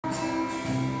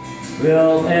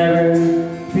will ever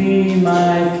be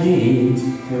my key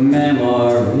to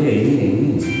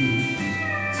memory.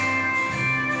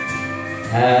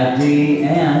 At the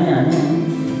end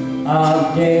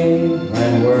of day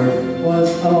when work was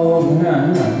over,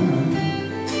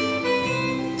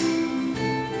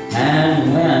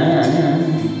 and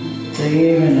when the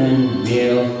evening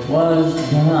meal was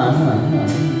done,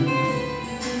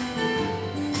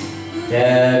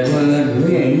 Dad would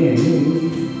read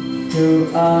to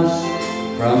us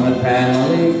from the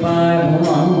family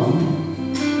Bible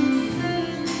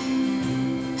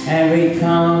and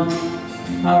recount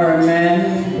our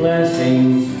many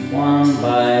blessings one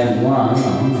by one.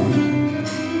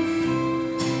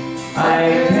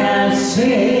 I can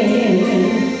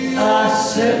see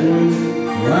us sitting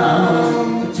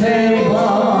round the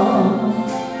table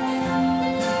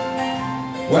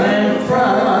when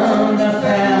from the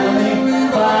family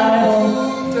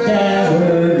Bible Dad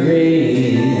would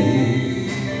read.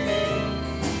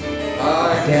 I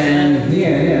can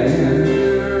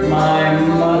hear my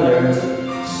mother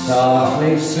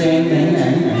softly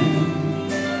singing,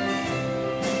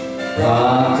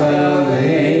 Rock of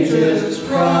Ages,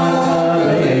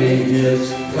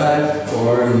 clap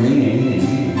for me.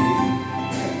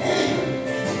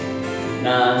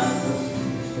 Now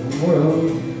the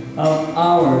world of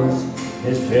ours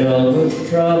is filled with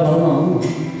trouble.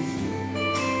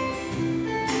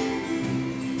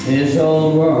 This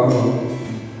old world,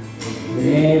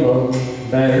 the able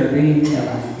better be.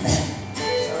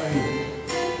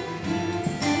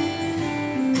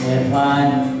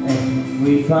 If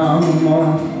we found more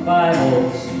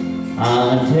Bibles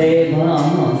on the table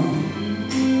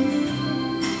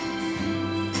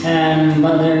and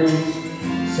mothers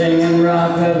singing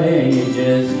Rock of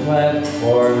Ages, clap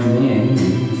for me.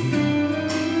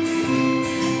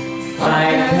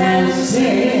 I can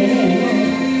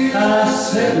see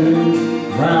us sitting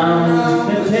round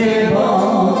the table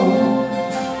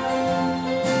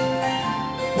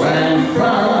when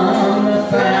from the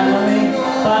family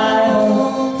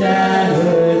Bible Dad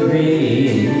would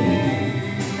read.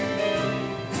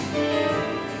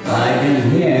 I can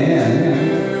hear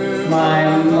my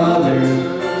mother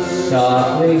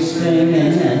softly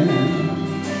singing,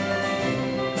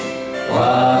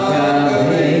 Rock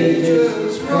of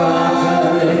Ages,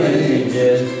 clap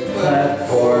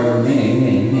for me.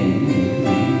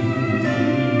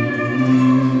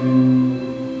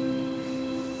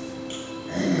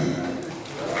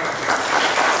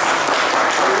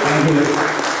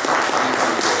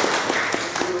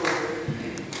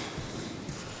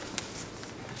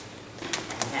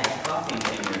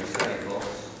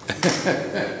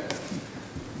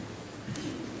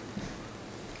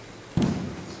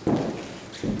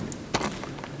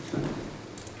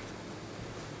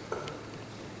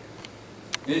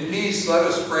 In peace, let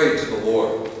us pray to the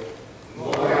Lord.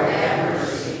 Lord, have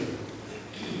mercy.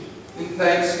 In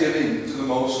thanksgiving to the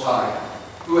Most High,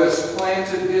 who has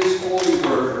planted his holy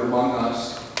word among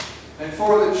us, and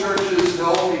for the church's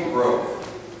healthy growth,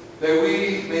 that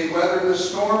we may weather the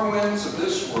storm winds of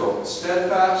this world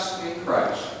steadfast in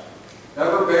Christ,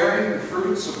 ever bearing the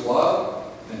fruits of love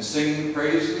and singing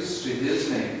praises to his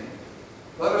name.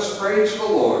 Let us pray to the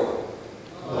Lord.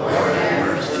 Lord, have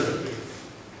mercy.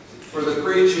 For the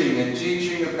preaching and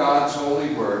teaching of God's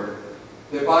holy word,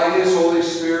 that by his Holy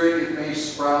Spirit it may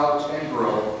sprout and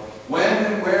grow, when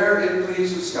and where it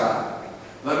pleases God.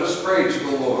 Let us pray to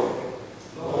the Lord.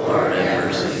 Lord, have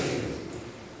mercy.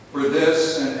 For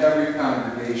this and every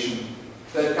congregation,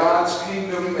 that God's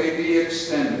kingdom may be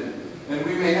extended, and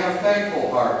we may have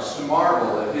thankful hearts to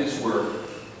marvel at his word.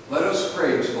 Let us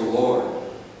pray to the Lord.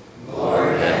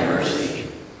 Lord, have mercy.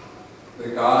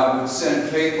 That God would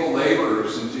send faithful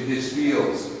laborers into his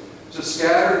fields to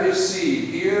scatter his seed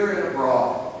here and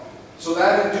abroad, so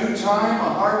that in due time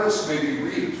a harvest may be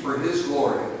reaped for his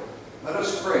glory. Let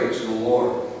us pray to the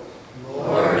Lord.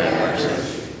 Lord, have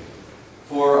mercy.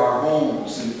 For our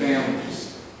homes and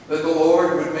families, that the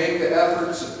Lord would make the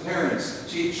efforts of parents to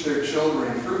teach their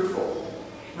children fruitful,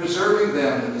 preserving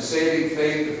them in the saving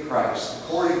faith of Christ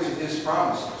according to his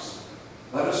promises.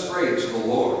 Let us pray to the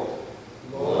Lord.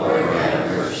 Lord, have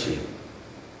mercy.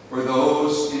 For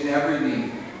those in every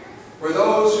need, for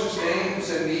those whose names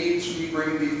and needs we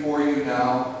bring before you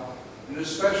now, and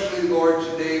especially, Lord,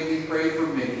 today we pray for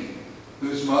Mickey,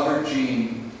 whose mother,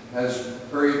 Jean, has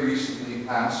very recently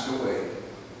passed away.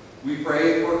 We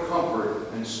pray for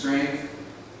comfort and strength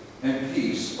and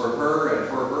peace for her and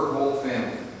for her whole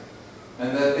family,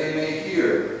 and that they may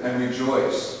hear and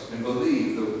rejoice and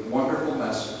believe the wonderful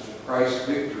message of Christ's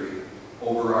victory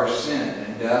over our sin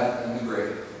and death and the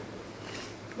grave.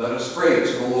 Let us pray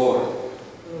to the Lord.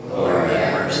 Lord,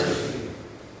 have mercy.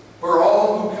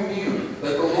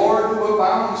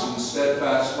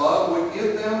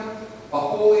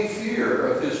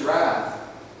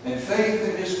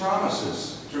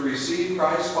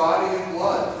 Christ's body and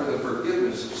blood for the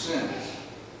forgiveness of sins.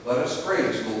 Let us pray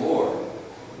to the Lord.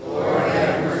 Lord,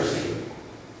 have mercy.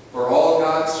 For all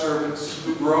God's servants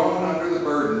who groan under the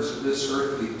burdens of this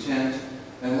earthly tent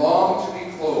and long to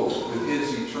be clothed with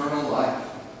his eternal life,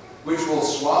 which will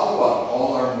swallow up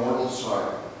all our mortal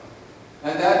sorrow.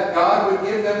 And that God would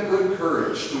give them good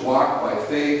courage to walk by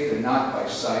faith and not by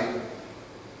sight,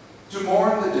 to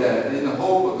mourn the dead in the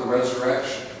hope of the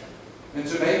resurrection, and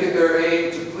to make it their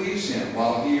aim to please him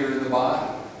while here in the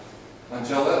body,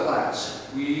 until at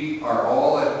last we are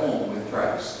all at home with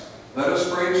Christ. Let us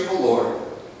pray to the Lord.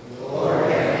 Lord,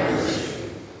 have mercy.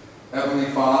 Heavenly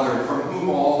Father, from whom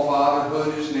all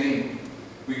fatherhood is named,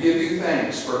 we give you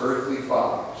thanks for earthly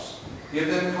fathers. Give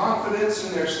them confidence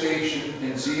in their station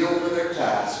and zeal for their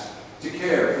task to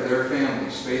care for their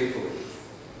families faithfully.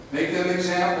 Make them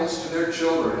examples to their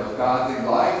children of godly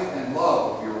life and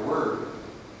love of your word.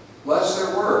 Bless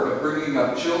their work of bringing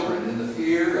up children in the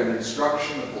fear and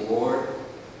instruction of the Lord,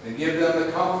 and give them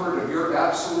the comfort of your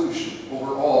absolution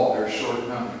over all their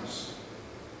shortcomings.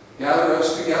 Gather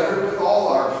us together with all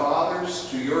our fathers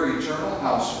to your eternal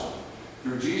household,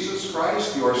 through Jesus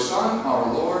Christ, your Son,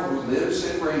 our Lord, who lives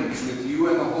and reigns with you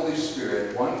and the Holy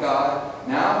Spirit, one God,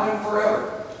 now and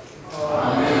forever.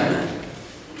 Amen.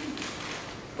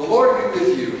 The Lord be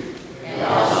with you. And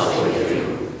also with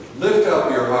you. Lift up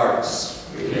your hearts.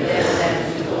 We lift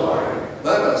them to the Lord.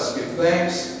 Let us give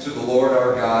thanks to the Lord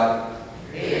our God.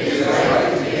 It It is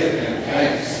right to give him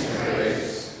thanks and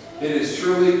praise. It is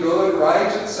truly good,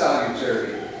 right, and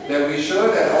salutary that we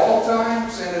should at all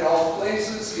times and in all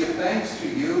places give thanks to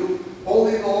you,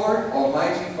 Holy Lord,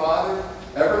 Almighty Father,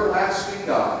 everlasting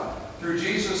God, through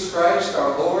Jesus Christ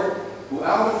our Lord, who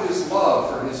out of his love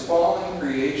for his fallen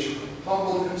creation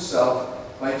humbled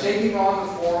himself by taking on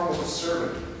the form of a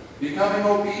servant, becoming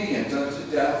obedient unto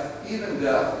death, even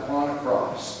death upon a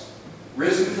cross.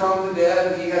 Risen from the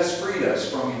dead, he has freed us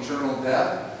from eternal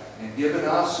death and given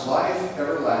us life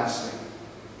everlasting.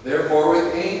 Therefore,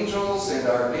 with angels and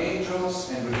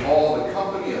archangels and with all the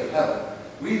company of heaven,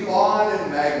 we laud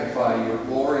and magnify your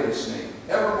glorious name,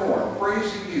 evermore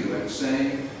praising you and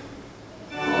saying,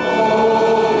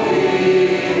 Holy,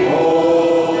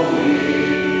 holy,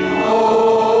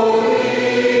 holy,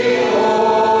 Lord,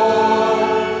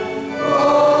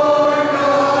 Lord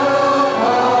God of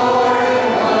power and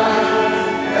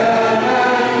might, heaven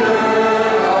and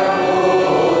earth are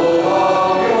full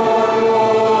of your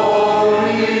glory.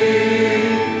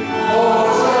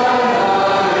 Hosanna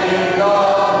in the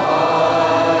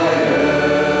highest.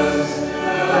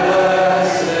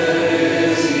 Blessed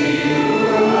is he who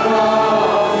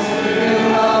comes in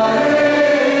the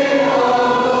name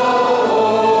of the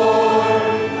Lord.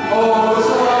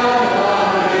 Hosanna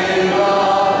in the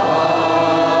highest.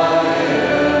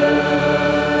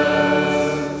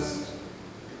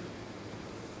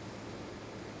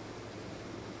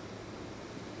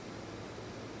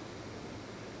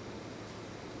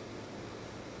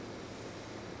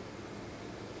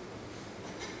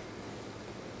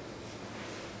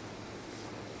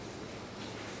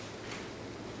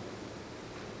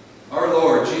 Our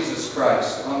Lord Jesus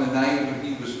Christ, on the night when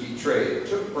he was betrayed,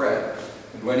 took bread,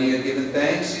 and when he had given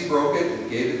thanks, he broke it and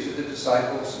gave it to the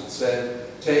disciples and said,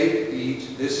 Take,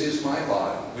 eat, this is my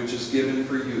body, which is given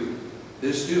for you.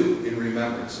 This do in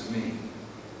remembrance of me.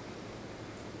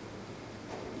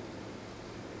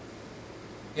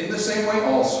 In the same way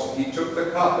also, he took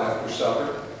the cup after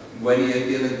supper, and when he had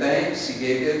given thanks, he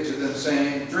gave it to them,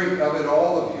 saying, Drink of it,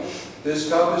 all of you. This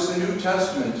cup is the New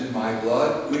Testament in my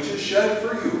blood, which is shed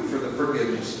for you for the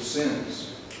forgiveness of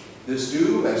sins. This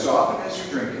do as often as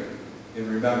you drink it, in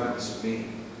remembrance of me.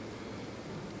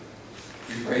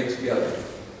 We pray together.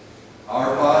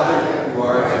 Our Father, who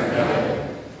art in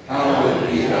heaven, hallowed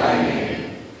be thy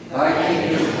name. Thy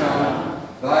kingdom come,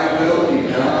 thy will be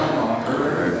done on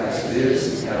earth as it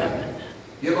is in heaven.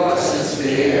 Give us this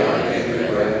day our daily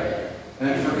bread,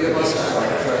 and forgive us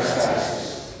our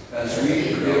trespasses, as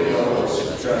we forgive those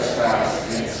who trespass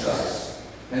against us.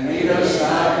 And lead